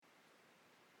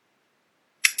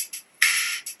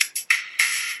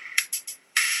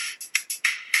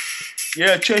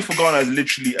Yeah, Change for Ghana is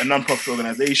literally a non-profit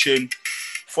organization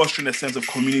fostering a sense of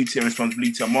community and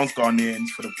responsibility amongst Ghanaians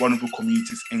for the vulnerable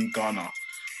communities in Ghana.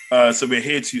 So we're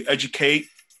here to educate,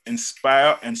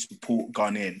 inspire, and support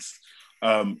Ghanaians,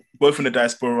 both in the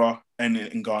diaspora and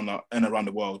in Ghana and around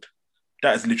the world.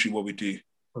 That is literally what we do.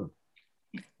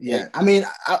 Yeah, I mean,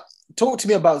 talk to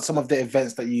me about some of the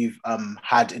events that you've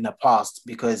had in the past,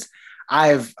 because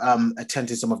I've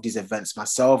attended some of these events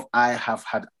myself. I have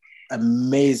had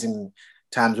amazing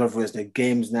times, whether it's the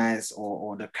games nights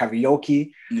or the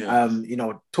karaoke. Yeah.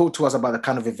 Talk to us about the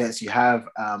kind of events you have,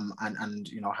 and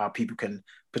how people can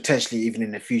potentially, even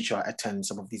in the future, attend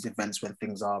some of these events when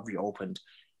things are reopened.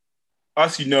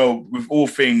 As you know, with all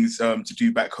things to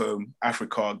do back home,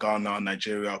 Africa, Ghana,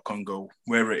 Nigeria, Congo,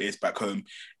 wherever it is back home,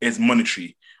 is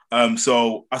monetary.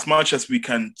 So as much as we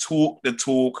can talk the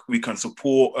talk, we can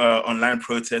support online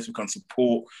protests, we can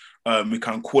support, we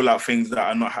can call out things that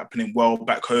are not happening well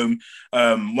back home.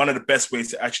 One of the best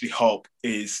ways to actually help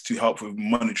is to help with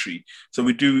monetary. So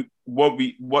we do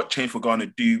what Change for Ghana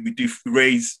do. We do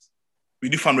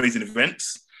fundraising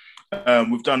events.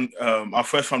 We've done our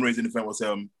first fundraising event was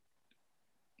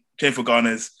Change for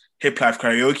Ghana's Hip Life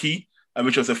Karaoke,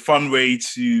 which was a fun way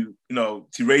to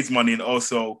raise money and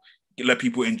also let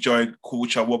people enjoy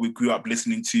culture, what we grew up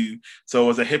listening to. So it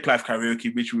was a Hip Life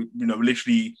Karaoke, which we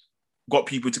literally got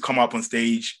people to come up on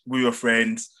stage with your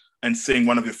friends and sing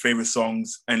one of your favorite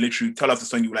songs and literally tell us the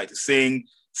song you would like to sing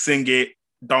it,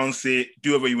 dance it,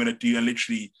 do whatever you want to do, and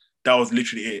literally that was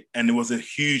literally it. And it was a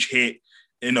huge hit.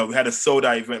 We had a sold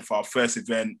out event for our first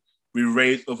event. We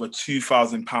raised over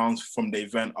 £2,000 from the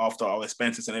event after our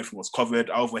expenses and everything was covered.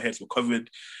 Our overheads were covered.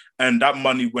 And that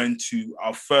money went to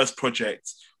our first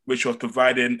project, which was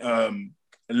providing a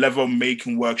level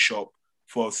making workshop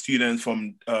for students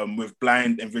from with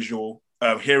blind and visual,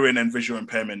 hearing and visual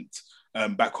impairment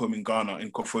back home in Ghana,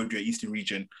 in Koforidua, Eastern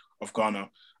region of Ghana.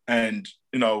 And,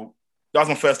 that was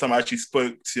my first time I actually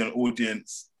spoke to an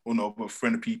audience, with a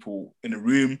friend of people in the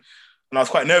room. And I was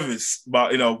quite nervous,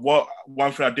 but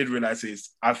one thing I did realize is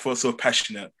I felt so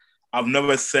passionate. I've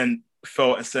never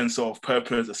felt a sense of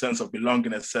purpose, a sense of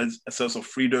belonging, a sense of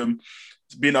freedom.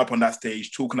 Being up on that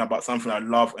stage, talking about something I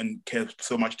love and care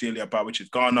so much dearly about, which is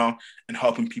Ghana, and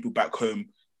helping people back home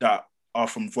that are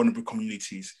from vulnerable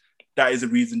communities. That is the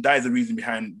reason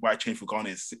behind why Change for Ghana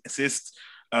exists.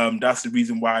 That's the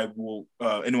reason why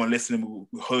anyone listening,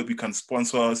 we hope you can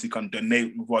sponsor us, you can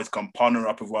donate with us, you can partner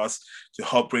up with us to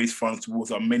help raise funds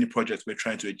towards our many projects we're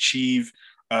trying to achieve.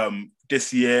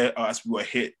 This year, as we were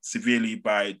hit severely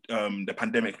by the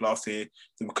pandemic last year,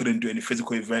 so we couldn't do any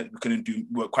physical events, we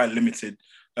were quite limited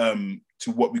to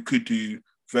what we could do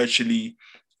virtually.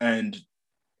 And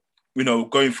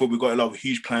going forward, we've got a lot of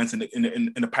huge plans in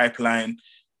the pipeline,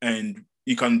 and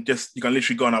you can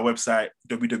literally go on our website,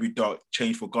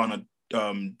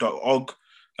 www.changeforghana.org,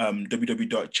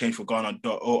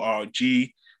 www.changeforghana.org,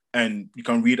 and you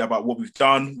can read about what we've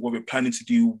done, what we're planning to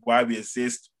do, why we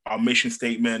exist, our mission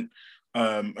statement,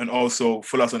 and also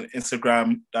follow us on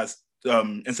Instagram. That's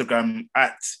Instagram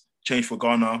at Change for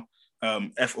Ghana,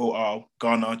 FOR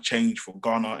Ghana, Change for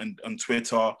Ghana, and on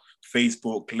Twitter,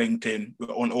 Facebook, LinkedIn,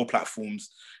 we're on all platforms.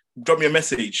 Drop me a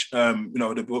message.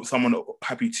 Someone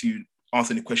happy to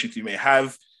answer any questions you may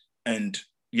have, and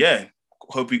yeah,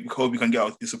 hope we can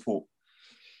get your support.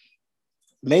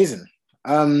 Amazing.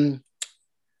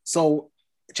 So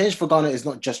Change for Ghana is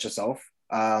not just yourself.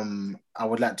 I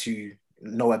would like to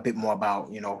know a bit more about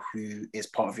who is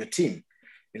part of your team.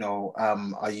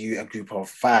 Are you a group of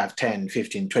 5, 10,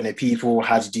 15, 20 people?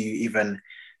 How did you even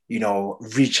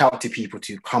reach out to people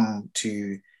to come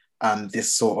to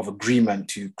this sort of agreement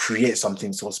to create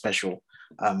something so special?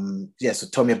 So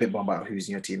tell me a bit more about who's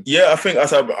in your team. Yeah, I think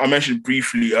as I mentioned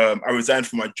briefly, I resigned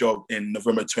from my job in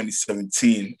November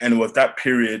 2017, and it was that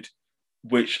period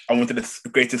which I wanted a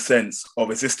greater sense of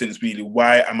existence, really.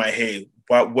 Why am I here?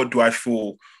 What do I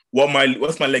feel?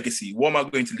 What's my legacy? What am I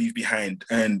going to leave behind?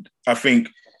 And I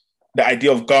think the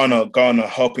idea of Ghana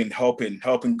helping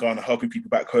Ghana, helping people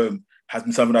back home has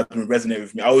been something that's been resonating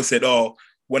with me. I always said,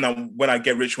 when I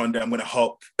get rich one day, I'm going to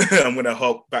help. I'm going to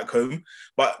help back home.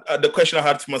 But the question I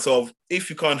had to myself, if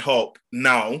you can't help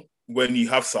now, when you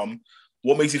have some,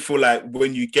 what makes you feel like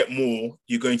when you get more,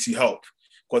 you're going to help?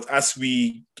 Because as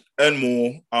we earn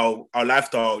more, our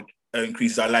lifestyle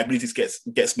increases, our liabilities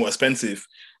gets more expensive.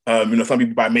 Some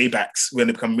people buy Maybachs when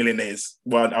they become millionaires.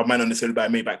 Well, I might not necessarily buy a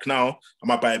Maybach now. I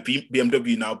might buy a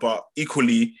BMW now, but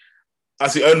equally,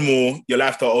 as you earn more, your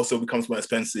lifestyle also becomes more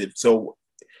expensive. So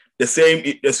the same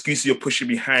excuse you're pushing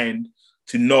behind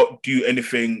to not do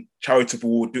anything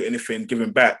charitable or do anything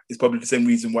giving back is probably the same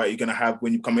reason why you're going to have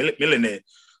when you become a millionaire.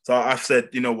 So I've said,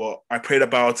 you know what, I prayed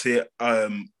about it.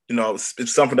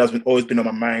 It's something that's always been on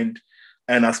my mind.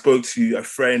 And I spoke to a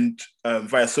friend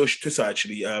via social Twitter,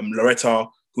 actually, Loretta,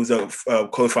 who's a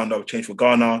co-founder of Change for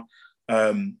Ghana.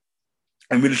 And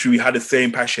we had the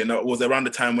same passion. It was around the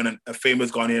time when a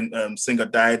famous Ghanaian singer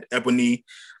died, Ebony,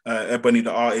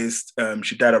 the artist.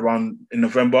 She died around in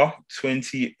November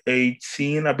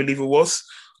 2018, I believe it was.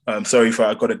 Sorry if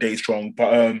I got the dates wrong,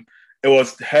 but it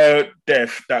was her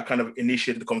death that kind of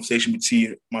initiated the conversation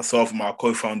between myself and my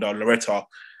co-founder, Loretta.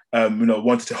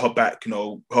 Wanted to help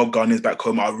Ghanaians back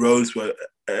home. Our roads were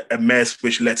a mess,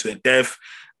 which led to a death.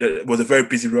 It was a very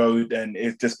busy road, and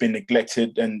it's just been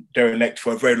neglected and derelict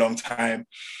for a very long time.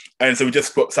 And so we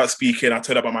just started speaking. I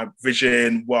told her about my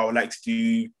vision, what I would like to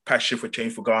do, passion for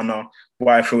Change for Ghana,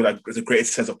 why I feel like there's a great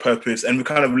sense of purpose. And we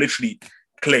kind of literally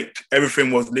clicked.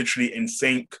 Everything was literally in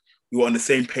sync. We were on the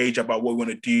same page about what we want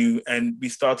to do. And we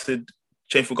started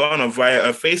Change for Ghana via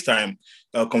a FaceTime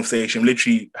conversation. We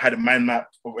literally had a mind map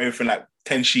of everything, like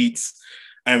 10 sheets.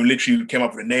 And we literally came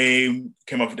up with a name,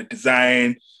 came up with a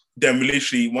design. Then we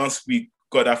literally, once we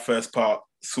got that first part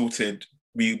sorted,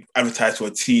 we advertised for a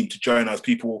team to join us,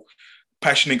 people,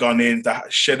 passionate Ghanaians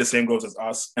that share the same goals as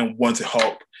us and want to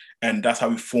help. And that's how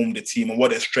we formed the team and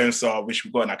what their strengths are, which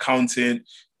we've got an accountant,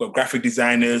 we've got graphic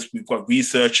designers, we've got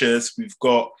researchers, we've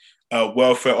got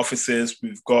welfare officers,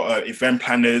 we've got event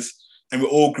planners, and we're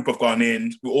all a group of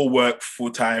Ghanaians. We all work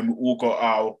full-time, we all got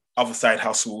our other side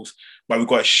hustles, but we've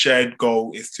got a shared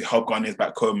goal is to help Ghanaians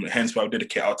back home, hence why we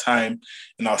dedicate our time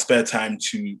and our spare time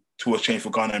towards Change for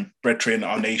Ghana and bettering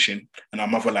our nation and our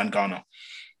motherland, Ghana.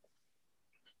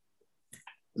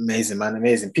 Amazing, man,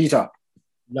 amazing. Peter?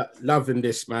 Loving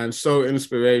this, man. So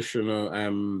inspirational,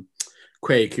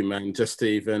 Kwaku, man, just to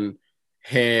even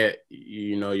hear,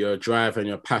 your drive and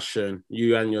your passion,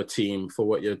 you and your team for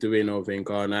what you're doing over in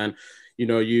Ghana. And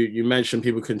you mentioned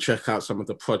people can check out some of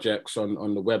the projects on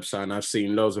the website, and I've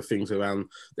seen loads of things around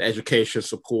the education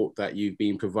support that you've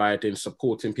been providing,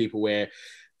 supporting people where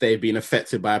they've been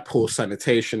affected by poor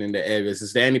sanitation in the areas.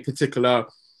 Is there any particular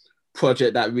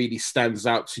project that really stands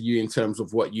out to you in terms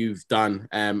of what you've done,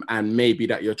 and maybe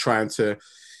that you're trying to,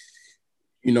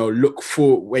 look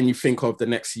for when you think of the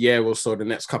next year or so, the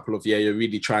next couple of years, you're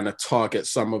really trying to target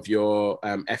some of your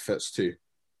efforts to?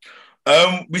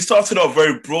 We started off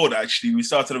very broad, actually. We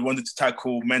wanted to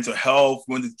tackle mental health,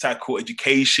 we wanted to tackle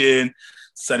education,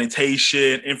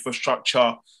 sanitation,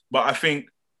 infrastructure. But I think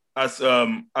as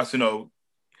you know,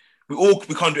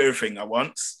 we can't do everything at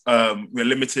once. We're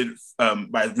limited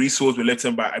by resource, we're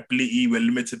limited by ability, we're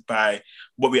limited by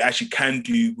what we actually can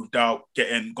do without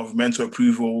getting governmental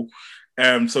approval.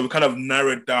 So we kind of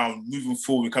narrowed down, moving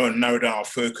forward, we kind of narrowed down our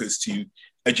focus to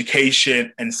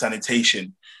education and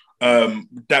sanitation.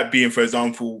 That being, for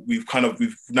example, we've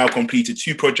now completed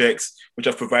 2 projects which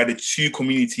have provided 2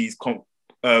 communities with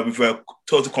a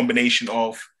total combination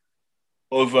of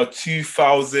over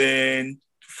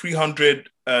 2,300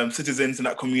 citizens in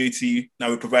that community.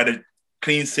 Now we provided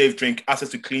access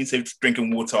to clean, safe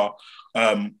drinking water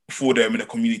for them in the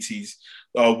communities.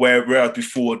 Whereas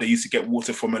before they used to get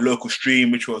water from a local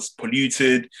stream, which was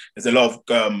polluted. There's a lot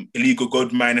of illegal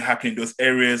gold mining happening in those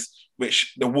areas,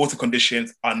 which the water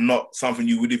conditions are not something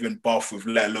you would even bath with,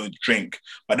 let alone drink.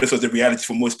 But this was the reality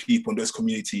for most people in those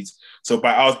communities. So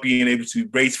by us being able to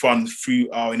raise funds through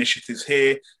our initiatives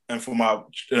here and from our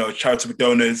charitable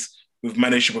donors, we've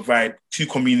managed to provide 2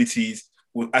 communities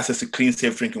with access to clean,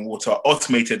 safe drinking water,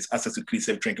 automated access to clean,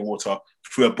 safe drinking water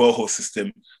through a borehole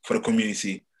system for the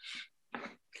community.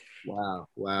 Wow.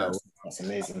 That's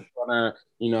amazing. I want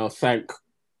to, thank,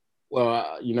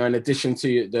 in addition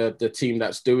to the team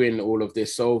that's doing all of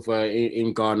this over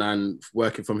in Ghana and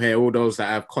working from here, all those that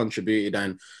have contributed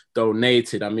and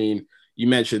donated. I mean, you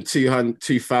mentioned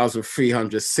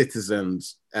 2,300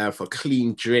 citizens for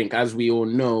clean drink. As we all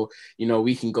know,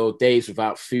 we can go days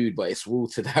without food, but it's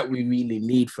water that we really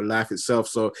need for life itself.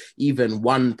 So even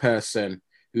one person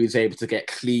who is able to get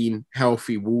clean,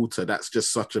 healthy water, that's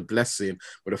just such a blessing.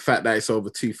 But the fact that it's over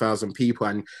 2,000 people,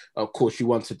 and of course you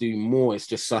want to do more, it's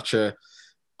just such a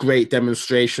great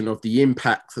demonstration of the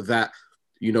impact that,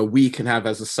 we can have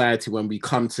as a society when we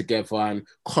come together and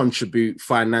contribute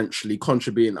financially,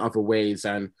 contribute in other ways,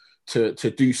 and to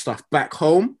do stuff back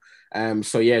home.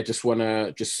 Just want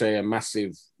to say a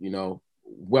massive,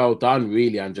 well done,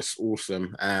 really, and just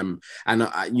awesome.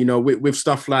 With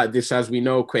stuff like this, as we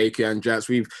know, Kwaku and Jats,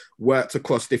 we've worked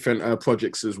across different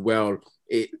projects as well.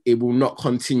 It will not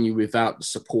continue without the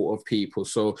support of people.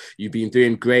 So you've been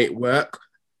doing great work.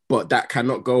 but that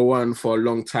cannot go on for a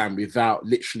long time without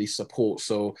literally support.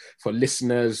 So for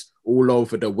listeners all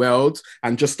over the world,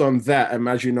 and just on that,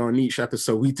 as you know, on each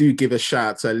episode, we do give a shout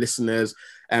out to listeners,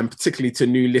 and particularly to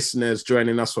new listeners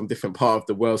joining us from different parts of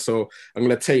the world. So I'm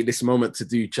going to take this moment to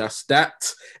do just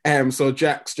that. So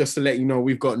Jax, just to let you know,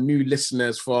 we've got new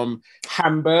listeners from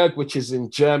Hamburg, which is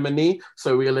in Germany.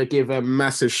 So we're going to give a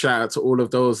massive shout out to all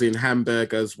of those in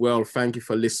Hamburg as well. Thank you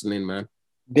for listening, man.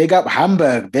 Big up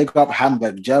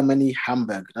Hamburg, Germany,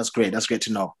 Hamburg. That's great. That's great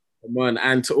to know. Come on.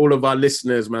 And to all of our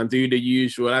listeners, man, do the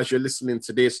usual. As you're listening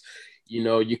to this, you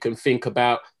know, you can think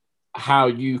about how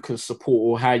you can support,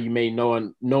 or how you may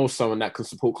know someone that can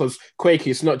support. Because Quakey,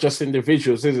 it's not just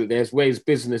individuals, is it? There's ways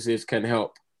businesses can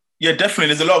help. Yeah, definitely.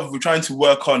 There's a lot we're trying to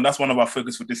work on. That's one of our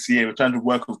focus for this year. We're trying to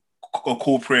work with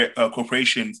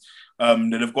corporations.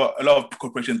 They've got a lot of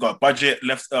corporations got a budget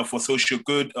left for social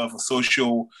good, for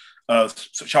social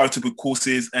charitable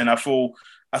causes, and I feel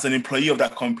as an employee of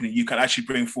that company, you can actually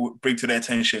bring to their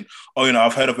attention, oh, you know,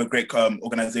 I've heard of a great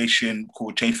organization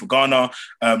called Change for Ghana.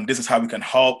 This is how we can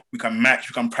help. We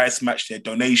can price match their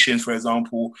donations, for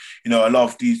example. You know, a lot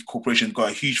of these corporations got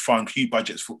a huge fund, huge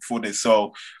budgets for this.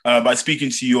 So by speaking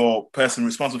to your person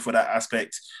responsible for that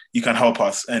aspect, you can help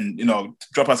us, and, you know,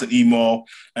 drop us an email,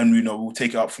 and, you know, we'll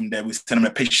take it up from there. We send them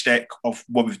a pitch deck of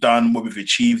what we've done, what we've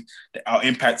achieved, our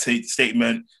impact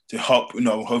statement, to help, you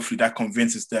know, hopefully that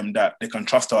convinces them that they can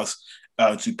trust us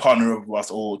to partner with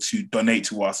us, or to donate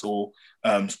to us, or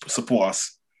support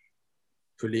us.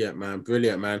 Brilliant, man.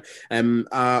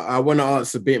 I want to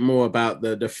ask a bit more about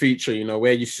the future, you know,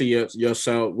 where you see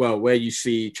yourself, where you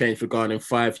see Change for Ghana in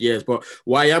 5 years. But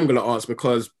why I'm going to ask,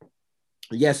 because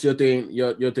yes, you're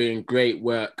doing great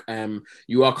work.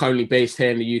 You are currently based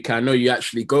here in the UK. I know you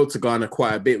actually go to Ghana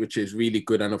quite a bit, which is really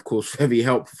good, and of course very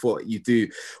helpful for what you do.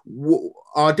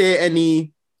 Are there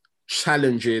any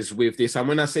challenges with this? And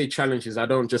when I say challenges, I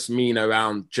don't just mean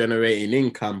around generating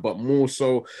income, but more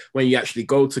so when you actually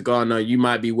go to Ghana, you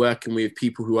might be working with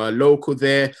people who are local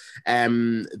there.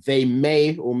 They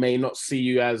may or may not see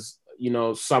you as, you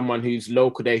know, someone who's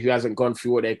local there, who hasn't gone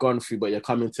through what they've gone through, but you're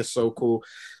coming to so-called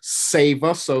save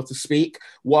us, so to speak.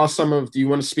 Do you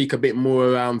want to speak a bit more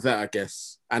around that, I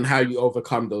guess, and how you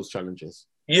overcome those challenges?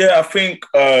 Yeah, I think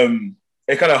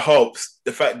it kind of helps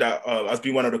the fact that as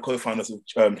being one of the co-founders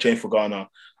of Change for Ghana,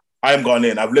 I am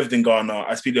Ghanaian. I've lived in Ghana.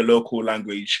 I speak the local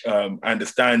language. I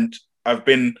understand. I've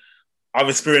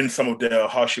experienced some of the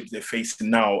hardships they're facing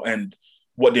now, and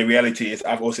what the reality is,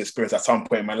 I've also experienced at some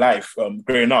point in my life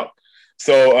growing up.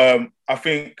 So I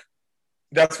think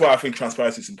that's why I think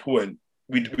transparency is important.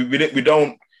 We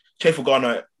don't Change for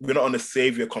Ghana. We're not on the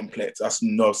savior complex. As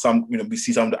you know, we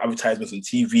see some of the advertisements on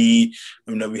TV.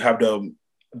 You know, we have the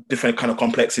different kind of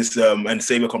complexes, and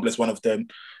savior complex one of them.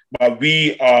 But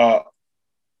we are,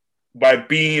 by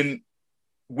being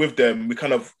with them, we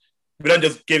don't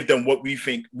just give them what we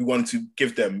think we want to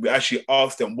give them. We actually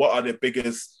ask them what are the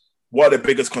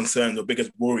biggest concerns or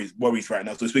biggest worries right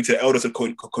now. So we speak to the elders of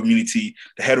the community,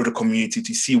 the head of the community,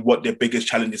 to see what their biggest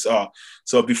challenges are.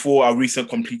 So before our recent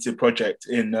completed project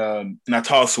in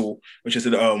Ataso, which is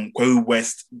in Kwahu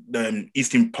West, the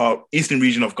eastern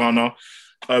region of Ghana,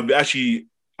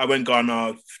 I went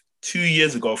Ghana 3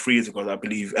 years ago, I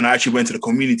believe, and I actually went to the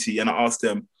community and I asked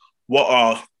them, what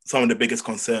are some of the biggest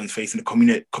concerns facing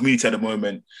the community at the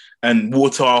moment? And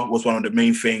water was one of the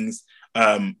main things.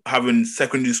 Having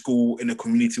secondary school in the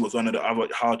community was one of the other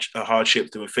hardships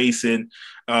they were facing.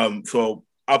 So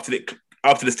up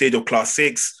to the stage of class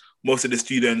 6, most of the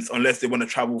students, unless they want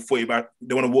to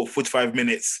walk 45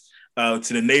 minutes to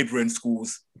the neighboring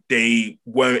schools, they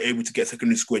weren't able to get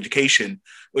secondary school education,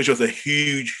 which was a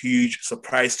huge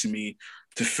surprise to me,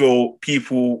 to feel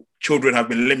children have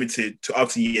been limited to up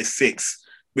to year 6,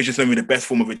 which is maybe the best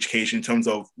form of education in terms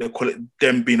of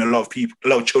them being a lot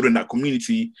of children in that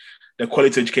community. The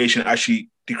quality of education actually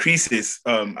decreases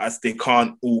as they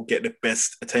can't all get the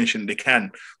best attention they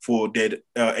can for their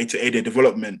to aid their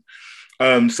development.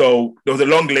 So there was a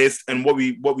long list, and what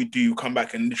we do, come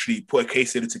back and literally put a case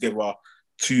study together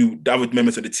to the other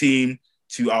members of the team,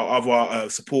 to our other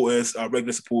supporters, our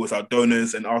regular supporters, our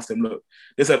donors, and ask them, look,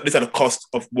 these are the costs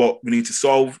of what we need to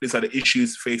solve. These are the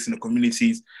issues facing the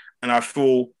communities. And I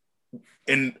feel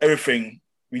in everything,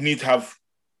 we need to have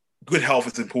good health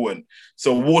is important.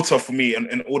 So water for me,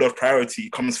 in order of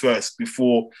priority, comes first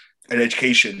before an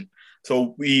education.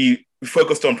 So we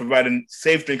focused on providing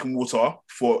safe drinking water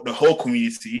for the whole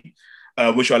community,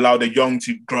 which will allow the young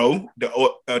to grow,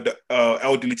 the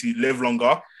elderly to live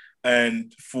longer,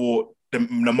 and for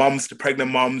the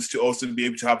pregnant moms to also be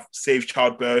able to have safe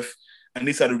childbirth. And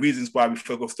these are the reasons why we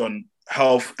focused on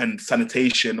health and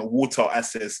sanitation or water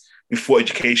access before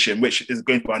education, which is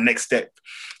going to be our next step.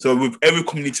 So with every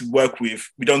community we work with,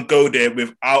 we don't go there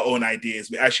with our own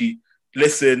ideas. We actually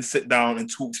listen, sit down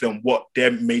and talk to them what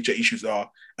their major issues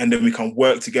are. And then we can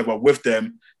work together with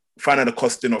them, find out the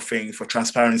costing of things for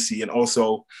transparency, and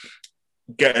also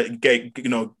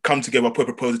come together, put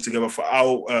a proposal together for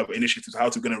our initiatives, how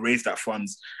we're going to raise that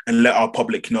funds and let our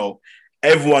public know.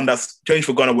 Everyone that's Change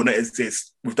for Ghana will not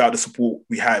exist without the support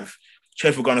we have.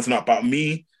 Change for Ghana is not about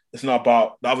me. It's not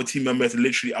about the other team members. It's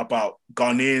literally about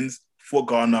Ghanaians for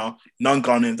Ghana,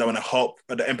 non-Ghanaians that want to help,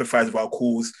 that empathize with our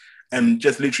cause, and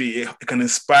just literally it can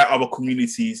inspire other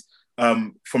communities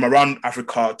from around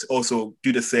Africa to also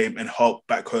do the same and help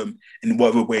back home in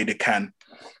whatever way they can.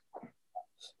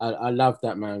 I love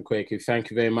that, man, Kwaku. Thank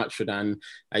you very much for that. And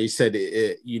you said,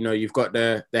 you've got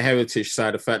the heritage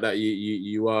side, the fact that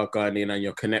you are Ghanaian and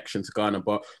your connection to Ghana,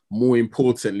 but more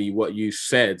importantly, what you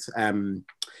said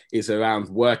is around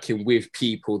working with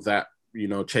people that,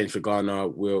 Change for Ghana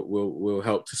will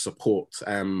help to support,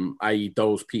 i.e.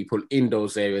 those people in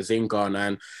those areas in Ghana,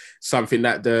 and something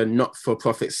that the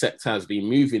not-for-profit sector has been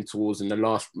moving towards in the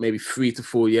last maybe 3 to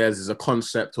 4 years is a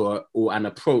concept or an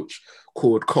approach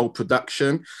called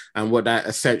co-production. And what that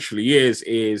essentially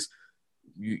is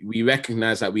we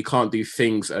recognize that we can't do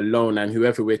things alone, and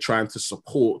whoever we're trying to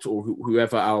support or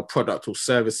whoever our product or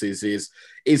services is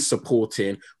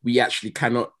supporting, we actually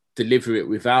cannot deliver it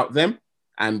without them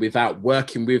and without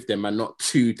working with them and not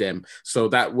to them. So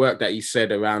that work that you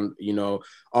said around,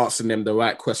 asking them the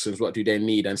right questions, what do they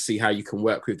need, and see how you can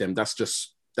work with them, that's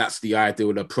the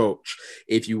ideal approach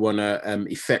if you want to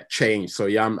effect change. So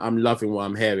yeah, I'm loving what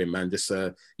I'm hearing, man. Just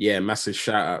massive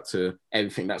shout out to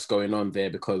everything that's going on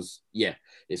there, because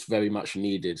it's very much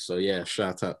needed. So yeah,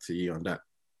 shout out to you on that.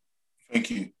 Thank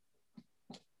you.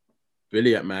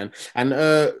 Brilliant, man. And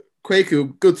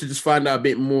Kwaku, good to just find out a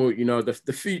bit more,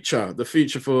 the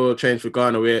future for Change for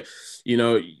Ghana, where,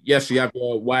 yes, you have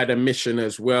your wider mission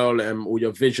as well, or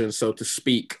your vision, so to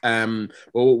speak. Well,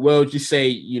 where would you say,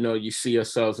 you see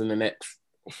yourselves in the next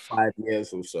 5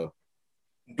 years or so?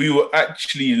 We would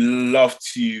actually love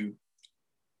to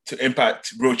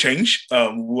impact real change.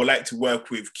 We would like to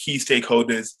work with key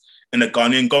stakeholders in the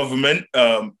Ghanaian government,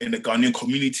 in the Ghanaian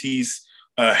communities,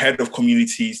 head of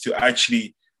communities, to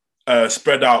actually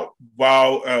spread out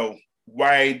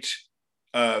wide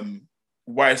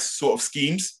sort of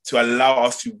schemes to allow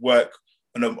us to work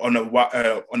on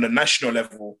a national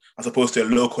level as opposed to a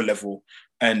local level.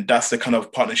 And that's the kind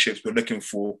of partnerships we're looking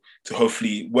for, to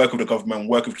hopefully work with the government,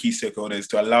 work with key stakeholders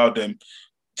to allow them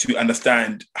to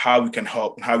understand how we can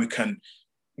help and how we can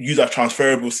use our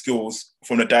transferable skills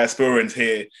from the diasporans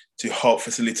here to help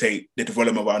facilitate the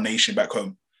development of our nation back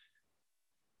home.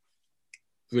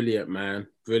 Brilliant, man.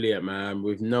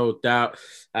 With no doubt,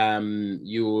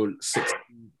 you will succeed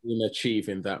in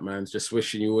achieving that, man. Just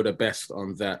wishing you all the best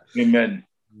on that. Amen.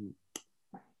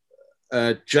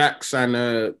 Jax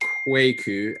and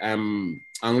Kwaku, I'm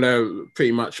going to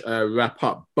pretty much wrap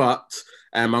up, but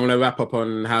I'm going to wrap up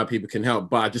on how people can help.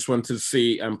 But I just wanted to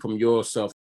see from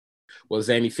yourself, was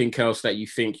there anything else that you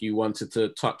think you wanted to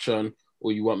touch on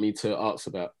or you want me to ask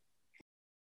about?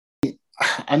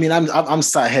 I mean, I'm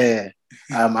sat here.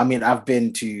 I've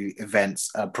been to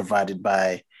events provided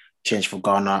by Change for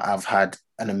Ghana. I've had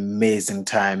an amazing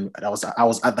time. I was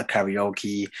at the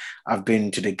karaoke. I've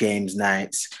been to the games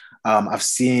nights. I've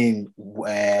seen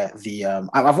where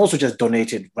I've also just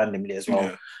donated randomly as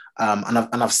well. Yeah.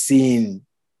 And I've seen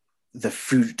the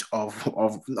fruit of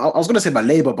I was going to say my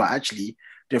labor, but actually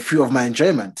the fruit of my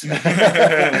enjoyment.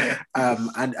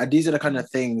 and these are the kind of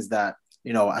things that,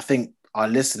 I think our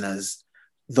listeners,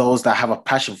 those that have a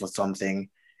passion for something,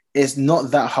 it's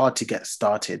not that hard to get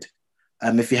started.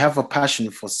 If you have a passion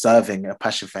for serving, a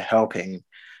passion for helping,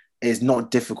 it's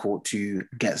not difficult to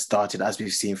get started, as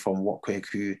we've seen from what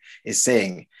Kwaku is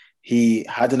saying. He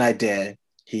had an idea,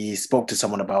 he spoke to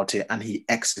someone about it, and he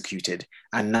executed.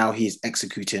 And now he's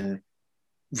executing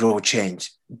real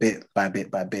change bit by bit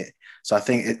by bit. So I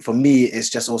think for me, it's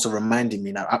just also reminding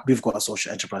me now, we've got a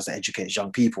social enterprise that educates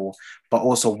young people, but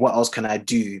also what else can I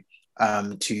do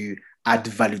to add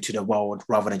value to the world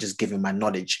rather than just giving my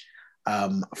knowledge?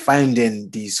 Finding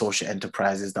these social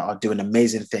enterprises that are doing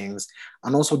amazing things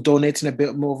and also donating a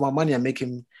bit more of my money and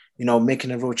making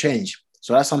a real change.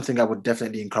 So that's something I would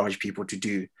definitely encourage people to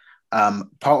do. Part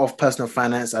of personal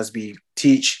finance, as we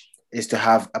teach, is to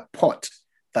have a pot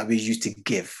that we use to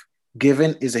give.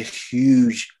 Giving is a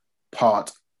huge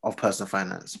part of personal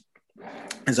finance.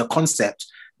 It's a concept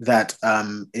that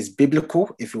is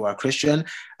biblical if you are a Christian.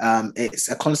 It's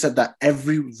a concept that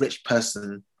every rich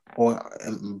person or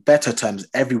in better terms,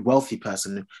 every wealthy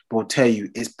person will tell you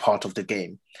is part of the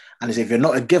game. And if you're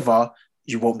not a giver,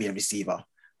 you won't be a receiver.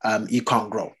 You can't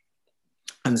grow.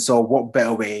 And so what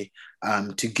better way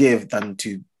to give than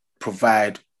to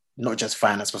provide not just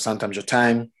finance, but sometimes your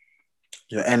time,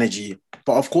 your energy,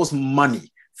 but of course,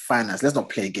 money, finance. Let's not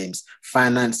play games.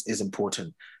 Finance is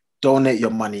important. Donate your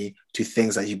money to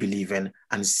things that you believe in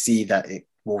and see that it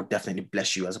will definitely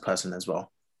bless you as a person as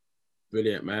well.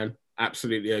 Brilliant, man.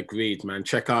 Absolutely agreed, man.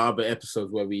 Check out other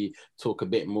episodes where we talk a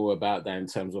bit more about that in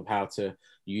terms of how to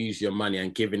use your money,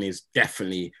 and giving is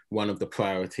definitely one of the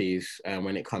priorities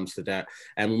when it comes to that.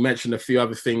 And we mentioned a few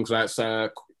other things like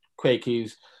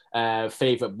Quakey's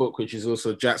favorite book, which is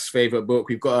also Jack's favorite book.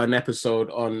 We've got an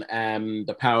episode on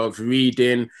the power of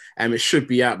reading, and it should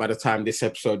be out by the time this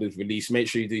episode is released. Make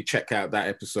sure you do check out that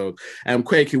episode.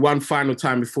 Quakey, one final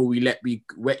time before we let you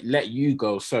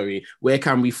go, sorry, where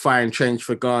can we find Change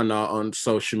for Ghana on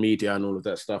social media and all of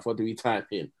that stuff? What do we type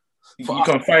in? You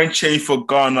can find Change for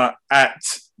Ghana at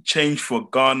Change for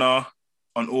Ghana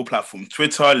on all platforms: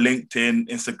 Twitter, LinkedIn,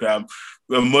 Instagram.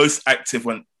 We're most active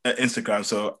on Instagram,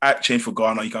 so at Change for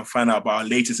Ghana. You can find out about our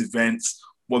latest events,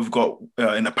 what we've got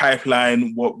in the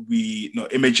pipeline, what we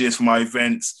images from our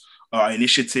events, our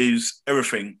initiatives,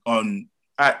 everything on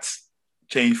at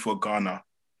Change for Ghana.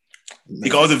 You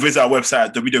can also visit our website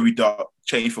at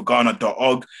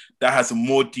www.changeforghana.org. That has a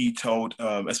more detailed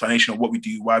explanation of what we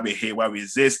do, why we're here, why we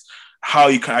exist, how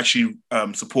you can actually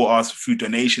support us through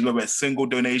donations, whether it's single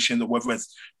donations or whether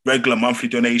it's regular monthly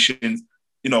donations.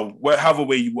 However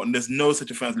way you want. There's no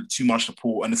such a thing as too much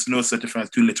support, and there's no such a thing as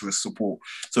too little support.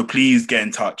 So please get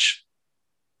in touch.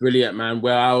 Brilliant, man.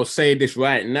 Well, I'll say this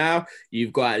right now.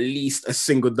 You've got at least a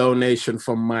single donation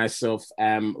from myself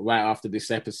right after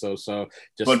this episode. So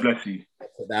just God bless you.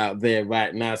 Put that out there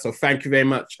right now. So thank you very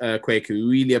much, Quaker. We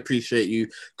really appreciate you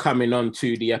coming on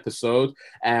to the episode.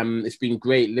 It's been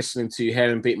great listening to you,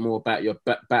 hearing a bit more about your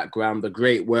background, the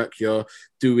great work you're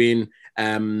doing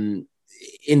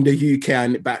in the UK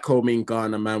and back home in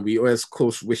Ghana, man. We always, of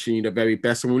course, wishing you the very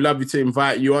best, and we'd love you to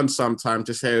invite you on sometime,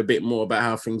 just hear a bit more about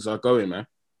how things are going, man.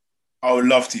 I would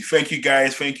love to. Thank you,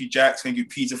 guys. Thank you, Jax. Thank you,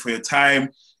 Peter, for your time.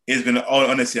 It's been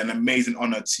honestly an amazing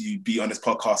honor to be on this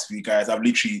podcast with you guys. I'm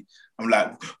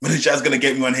like, when is Jax gonna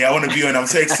get me on here? I want to be on. I'm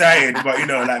so excited, but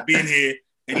being here,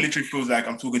 it literally feels like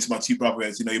I'm talking to my two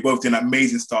brothers. You're both doing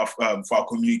amazing stuff for our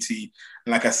community.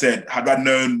 And like I said, had I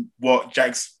known what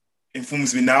Jax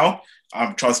informs me now,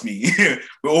 trust me,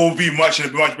 we'll all be in a much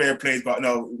better place. But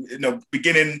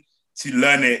beginning to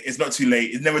learn it, it's not too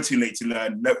late. It's never too late to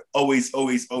learn. Always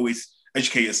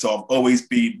educate yourself. Always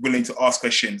be willing to ask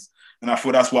questions. And I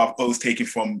feel that's what I've always taken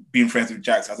from being friends with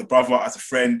Jax. As a brother, as a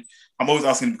friend, I'm always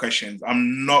asking him questions. I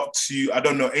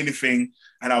don't know anything,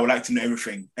 and I would like to know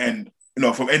everything. And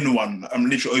from anyone, I'm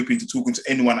literally open to talking to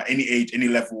anyone at any age, any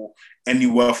level, any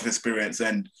wealth of experience.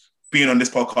 And being on this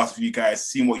podcast with you guys,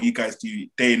 seeing what you guys do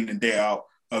day in and day out,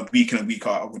 week in and week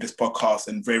out with this podcast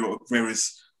and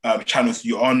various channels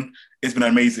you're on, it's been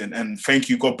amazing. And thank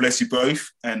you. God bless you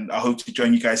both. And I hope to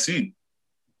join you guys soon.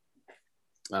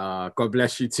 God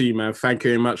bless you too, man. Thank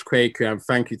you very much, Quaker. And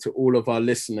thank you to all of our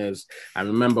listeners. And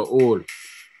remember all,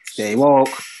 stay woke.